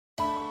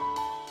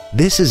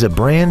This is a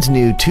brand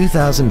new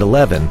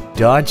 2011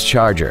 Dodge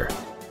Charger.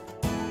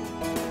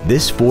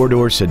 This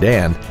four-door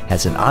sedan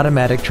has an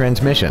automatic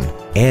transmission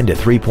and a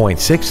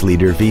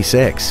 3.6-liter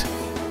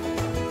V6.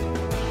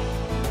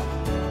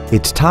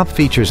 Its top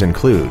features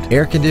include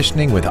air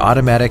conditioning with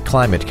automatic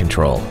climate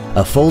control,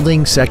 a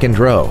folding second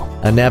row,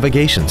 a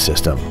navigation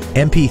system,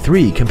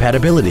 MP3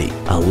 compatibility,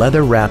 a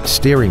leather-wrapped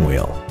steering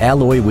wheel,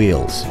 alloy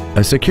wheels,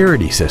 a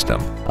security system,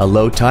 a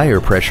low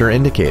tire pressure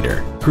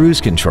indicator,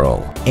 cruise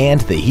control, and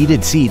the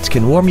heated seats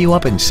can warm you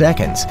up in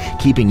seconds,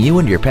 keeping you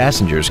and your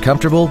passengers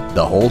comfortable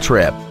the whole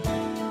trip.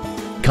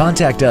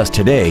 Contact us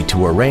today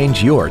to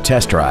arrange your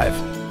test drive.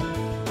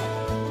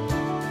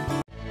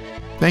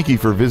 Thank you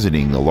for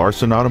visiting the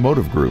Larson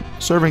Automotive Group,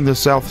 serving the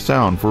South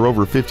Sound for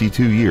over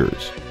 52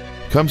 years.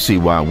 Come see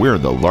why we're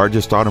the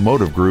largest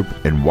automotive group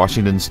in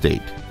Washington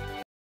State.